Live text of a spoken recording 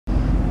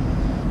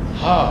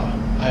Ah,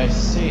 I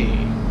see.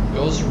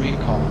 Ghost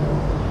Recon.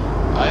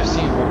 I've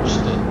seen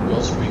the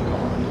Ghost Recon.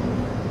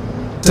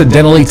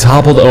 Accidentally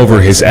toppled over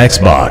his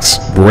Xbox,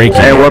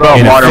 breaking Hey, what about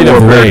in a Modern fit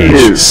of Warfare 2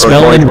 rage, for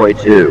spelling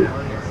 2022?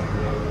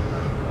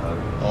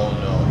 Oh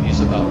no,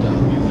 he's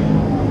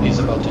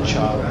about to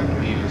child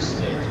abuse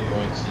that's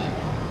going to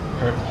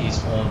hurt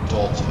his own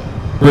daughter.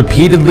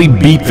 repeatedly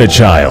beat the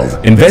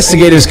child.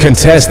 Investigators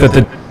contest that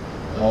the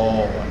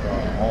Oh my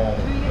god,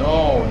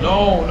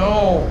 oh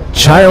no.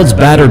 child's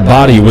battered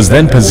body was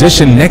then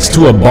positioned next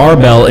to a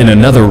barbell in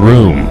another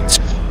room.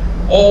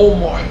 Oh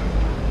my.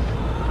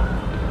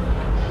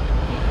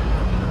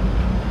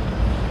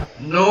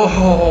 No.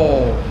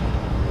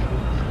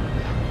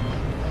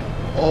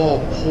 Oh,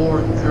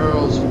 poor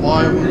girls,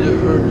 why would you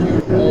hurt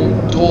your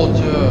own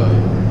daughter?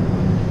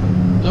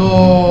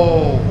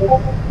 No.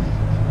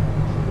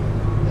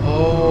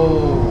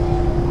 Oh.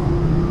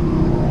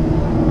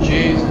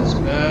 Jesus,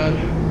 man.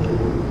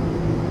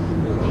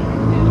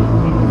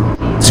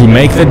 To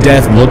make the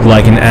death look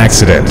like an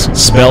accident,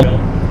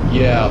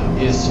 Yeah,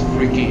 it's a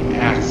freaking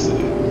accident.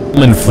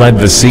 Spellman fled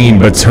the scene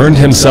but turned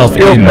himself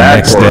Feel in the bad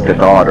next for day. the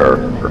daughter.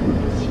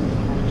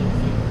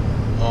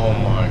 Oh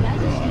my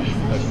god,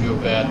 I feel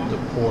bad for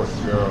the poor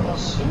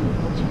girls.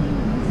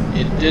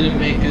 It didn't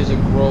make us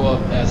grow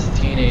up as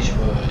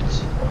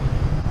teenagehoods.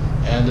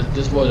 And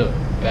this was a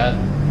bad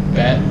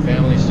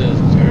family says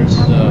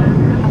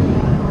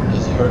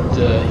has hurt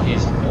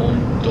his own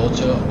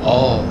daughter.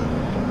 Oh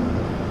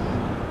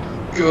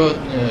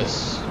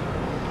goodness.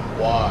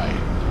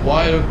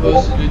 Why are the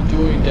person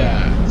doing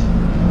that?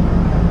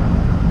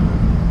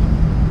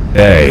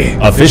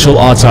 Official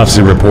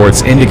autopsy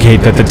reports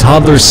indicate that the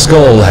toddler's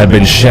skull had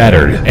been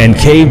shattered and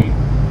caved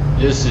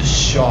This is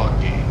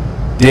shocking.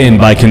 in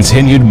by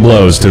continued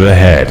blows to the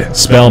head.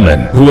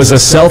 Spellman, who was a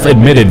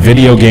self-admitted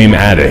video game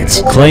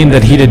addict, claimed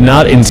that he did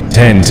not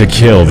intend to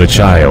kill the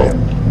child.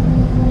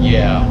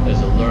 Yeah,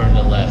 there's a learned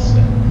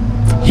lesson.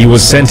 He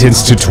was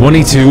sentenced to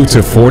 22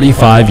 to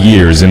 45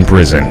 years in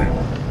prison.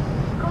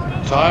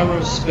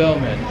 Tyra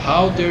Spellman,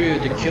 how dare you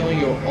to killing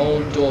your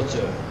own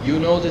daughter? You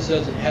know this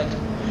as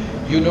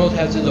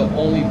the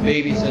only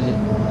babies that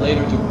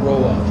later to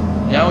grow up.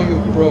 Now you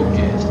broke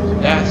it.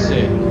 That's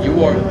it.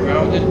 You are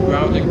grounded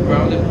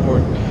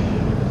for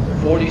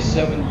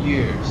 47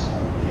 years.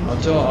 I'll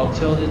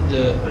tell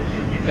the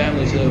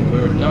families that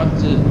we're not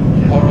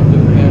part of the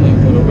family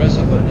for the rest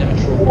of a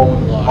natural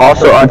born life.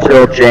 Also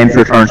until James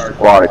returns to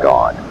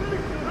Plotagon.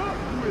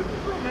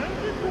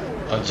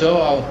 Until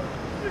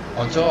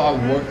I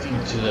work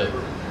into the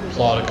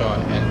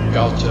Plotagon and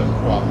got to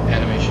crop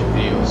animation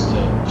videos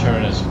to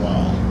turn as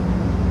well.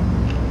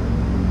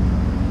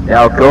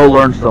 Now go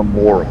learn some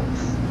morals.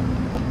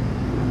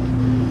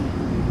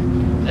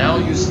 Now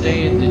you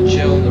stay in the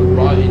jail and the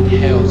rot in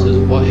hell says,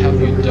 what have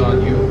you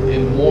done? You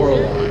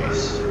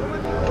immoralized.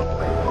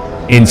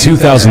 In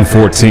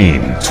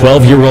 2014,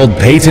 12-year-old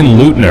Peyton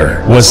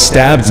Leutner was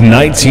stabbed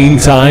 19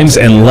 times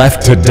and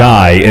left to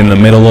die in the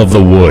middle of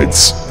the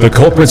woods. The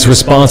culprits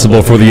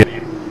responsible for the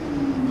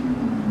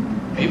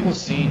People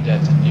seen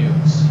that the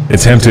news.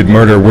 attempted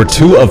murder were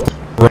two of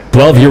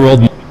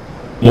 12-year-old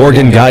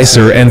Morgan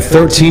Geiser and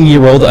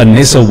 13-year-old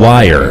Anissa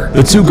Wire.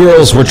 The two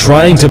girls were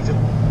trying to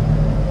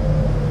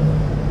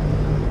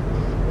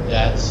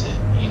That's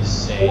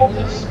insane.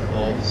 This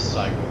whole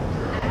cycle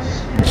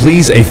girls.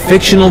 please a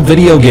fictional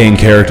video game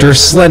character,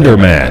 Slender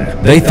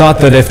Man. They thought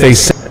that if they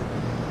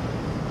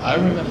I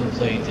remember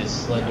playing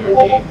this Slender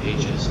game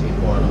ages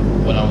before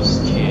when I was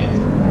a kid,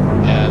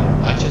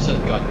 and I just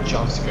got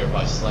jump scared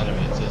by Slender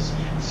Man. It just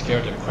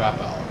scared the crap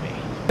out of me.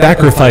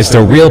 sacrificed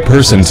a real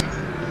person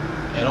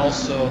And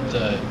also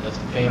the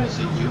famous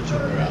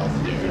YouTuber out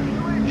there,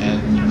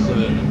 and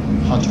including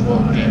Hunter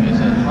Wargame, is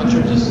that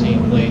Hunter just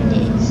seen played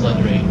the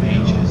Slender 8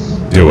 pages,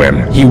 to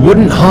him, he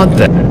wouldn't haunt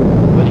them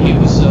but he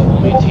was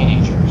only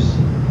teenagers.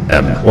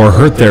 or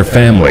hurt their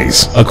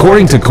families.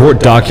 According to court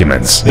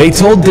documents, they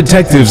told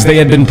detectives they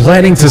had been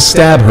planning to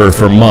stab her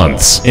for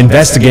months.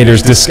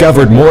 Investigators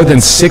discovered more than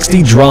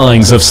 60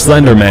 drawings of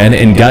Slender Man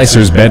in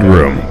Geiser's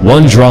bedroom.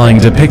 One drawing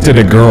depicted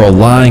a girl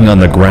lying on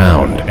the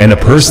ground and a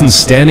person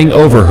standing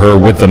over her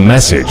with the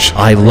message,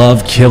 "I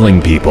love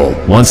killing people."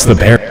 Once the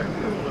pair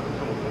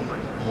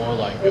More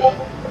like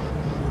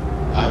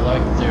I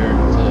like their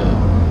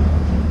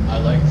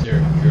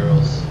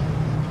girls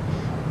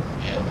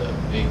and the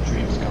big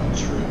dreams come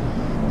true.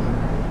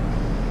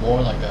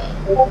 More like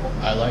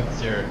I like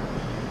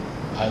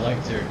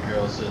their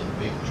girls and the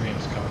big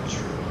dreams come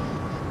true.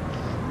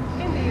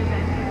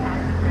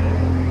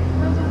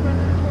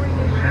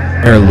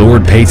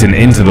 lured Peyton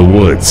into the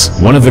woods.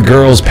 One of the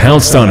girls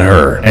pounced on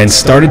her and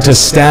started to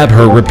stab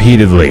her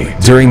repeatedly.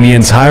 During the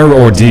entire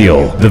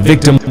ordeal, the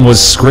victim was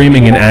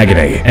screaming in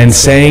agony and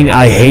saying,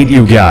 "I hate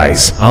you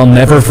guys. I'll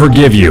never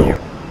forgive you."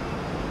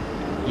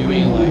 You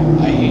mean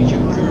like I hate you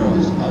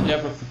girls. I'll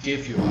never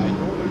forgive you. I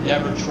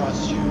never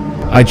trust you.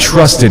 I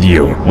trusted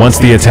you. Once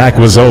the attack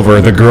was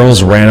over, the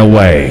girls ran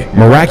away.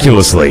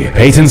 Miraculously,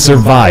 Peyton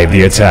survived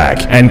the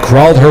attack and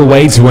crawled her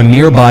way to a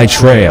nearby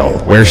trail,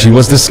 where she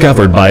was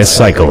discovered by a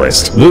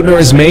cyclist. Lutner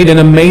has made an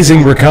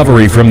amazing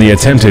recovery from the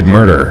attempted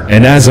murder,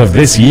 and as of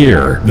this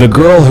year, the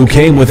girl who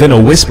came within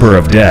a whisper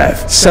of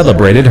death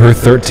celebrated her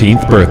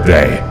 13th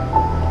birthday.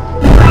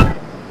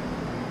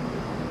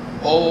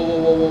 Whoa.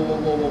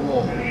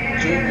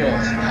 Two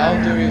girls, how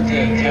dare you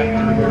attempt to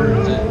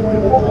murder the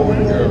poor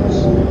girls?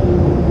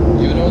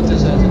 You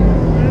notice that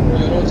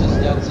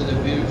the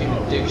video game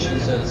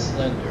addictions are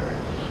slender,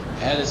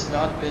 and it's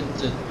not been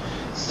to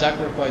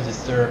sacrifice with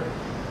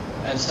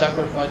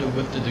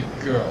the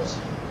girls.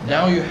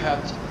 Now you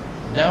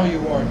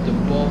are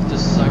both the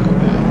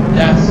psychopath.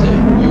 That's it.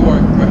 You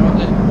are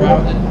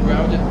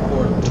grounded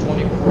for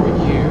 24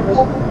 years,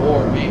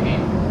 or maybe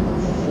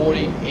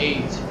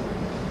 48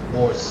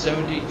 or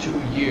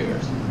 72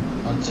 years,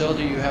 until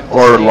you have to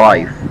Or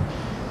life.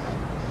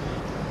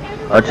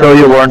 Until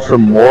you learn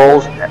some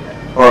morals,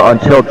 or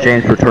until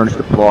James returns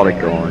to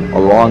Plotagon,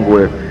 along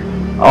with...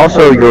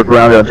 Also, you're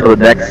grounded until the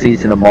next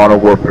season of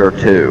Modern Warfare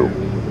 2.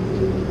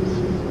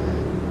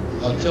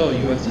 Until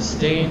you have to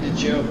stay in the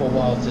jail for a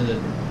while till the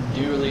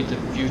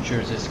future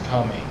is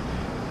coming.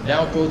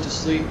 Now go to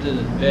sleep to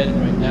the bed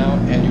right now,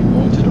 and you're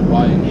going to the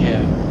rotting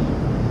hell.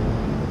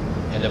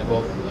 And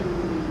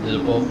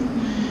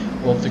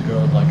both the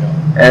girls like a...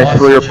 As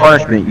for your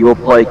punishment, you will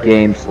play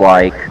games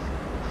like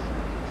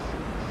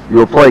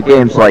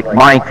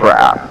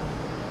Minecraft,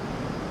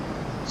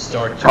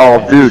 Call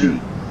of Duty.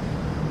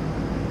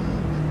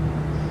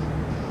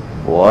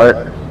 What?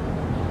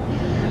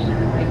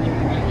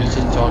 You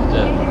should talk to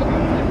them.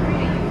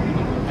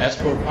 As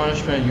for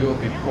punishment, you will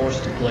be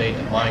forced to play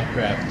the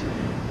Minecraft,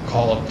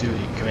 Call of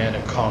Duty, Command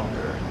 &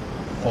 Conquer,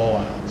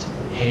 Fallout,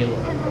 Halo,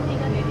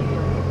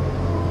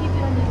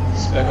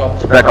 Spec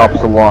Ops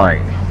The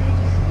Line,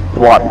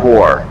 SWAT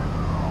 4,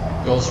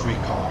 Ghost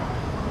Recon,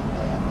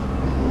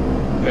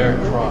 Fair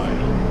Cry,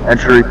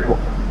 Entry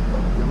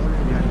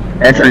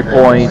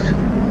Point,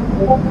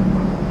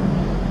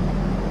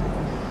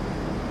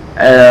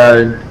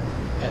 and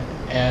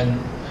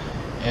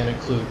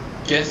include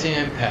Genshin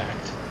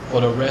Impact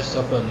for the rest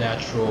of a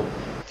natural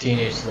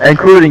teenage life.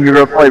 including you're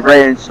gonna play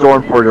Rain and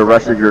Storm for the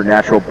rest of your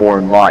natural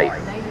born life,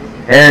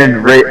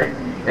 and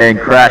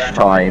Crash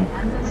Time,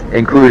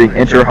 including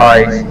Inter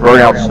Heist,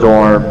 Burnout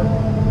Storm,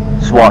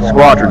 SWAT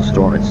Squadron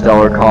Storm, and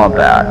Stellar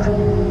Combat.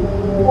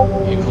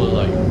 Include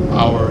like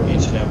our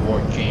internet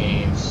war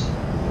games.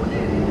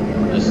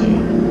 Let's see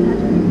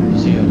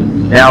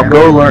how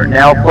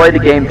Now play the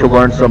game to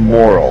learn some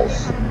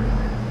morals.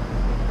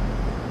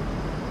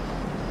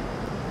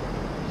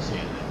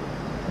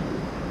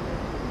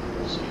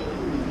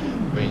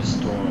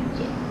 Brainstorm,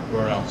 the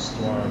Burnout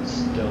Storm,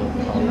 Stellar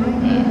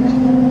Combat,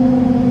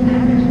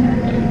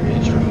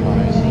 Inter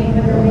Heist,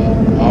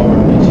 our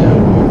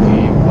internet war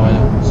game,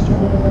 Final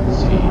Storm,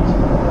 Seed.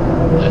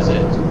 That's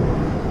it.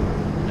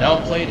 Now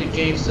play the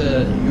games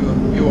that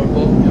you are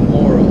both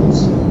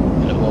immorals,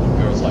 and the both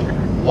girls like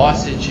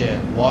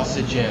Washington, wow,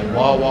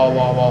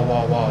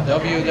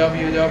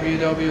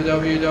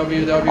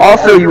 www.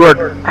 Also,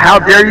 how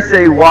dare you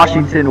say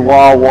Washington,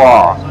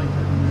 wah.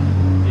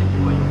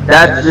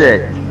 That's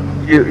it.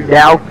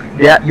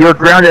 You're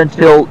grounded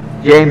until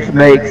James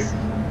makes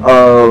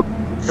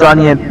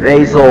Sonny and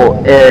Basil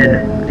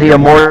and the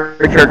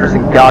immortal characters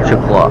in Gotcha.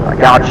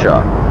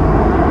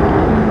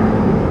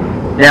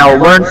 Now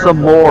learn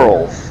some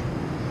morals.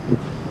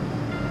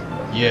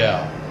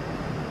 Yeah,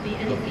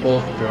 but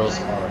both girls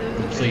are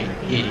complete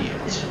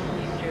idiots.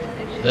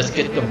 Let's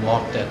get them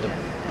mocked at the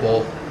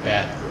both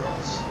bad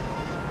girls.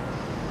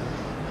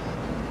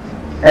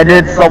 And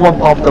then someone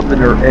popped up in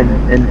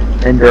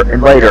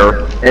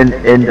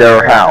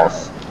their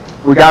house.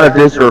 We got a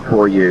visitor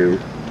for you.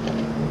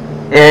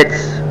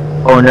 It's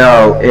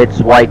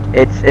white.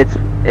 It's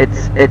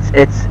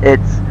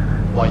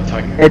White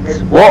Tiger.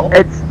 It's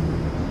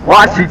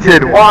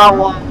Washington.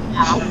 Wah.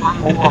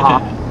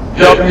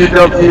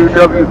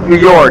 WWW New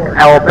York,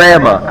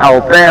 Alabama.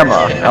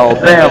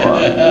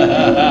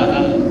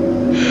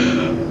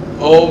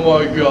 Oh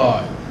my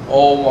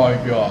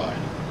god.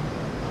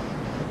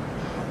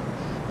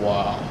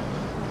 Wow.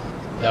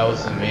 That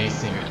was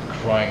amazing.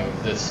 Crying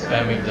with this,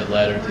 spamming the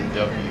letter to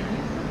W.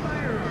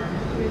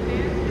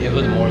 It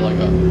was more like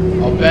a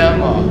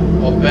Obama,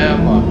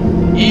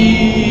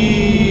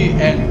 E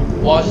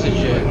and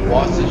Washington,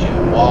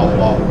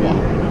 wow.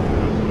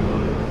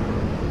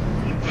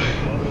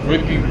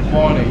 Ripping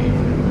funny.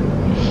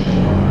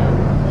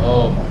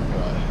 Oh my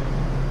god.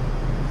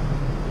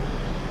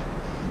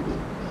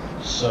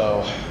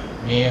 So,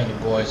 me and the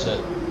boys said,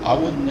 I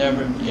would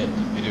never get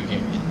the video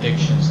game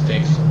addictions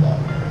take so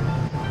long.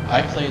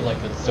 I played like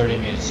a 30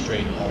 minutes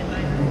straight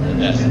only, and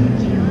that's it.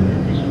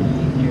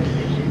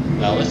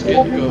 Now let's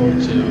go to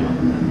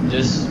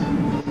this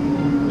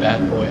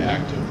bad boy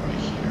actor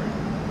right here.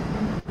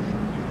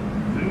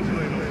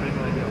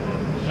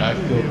 And I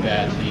feel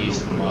bad he's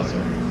the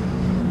mother.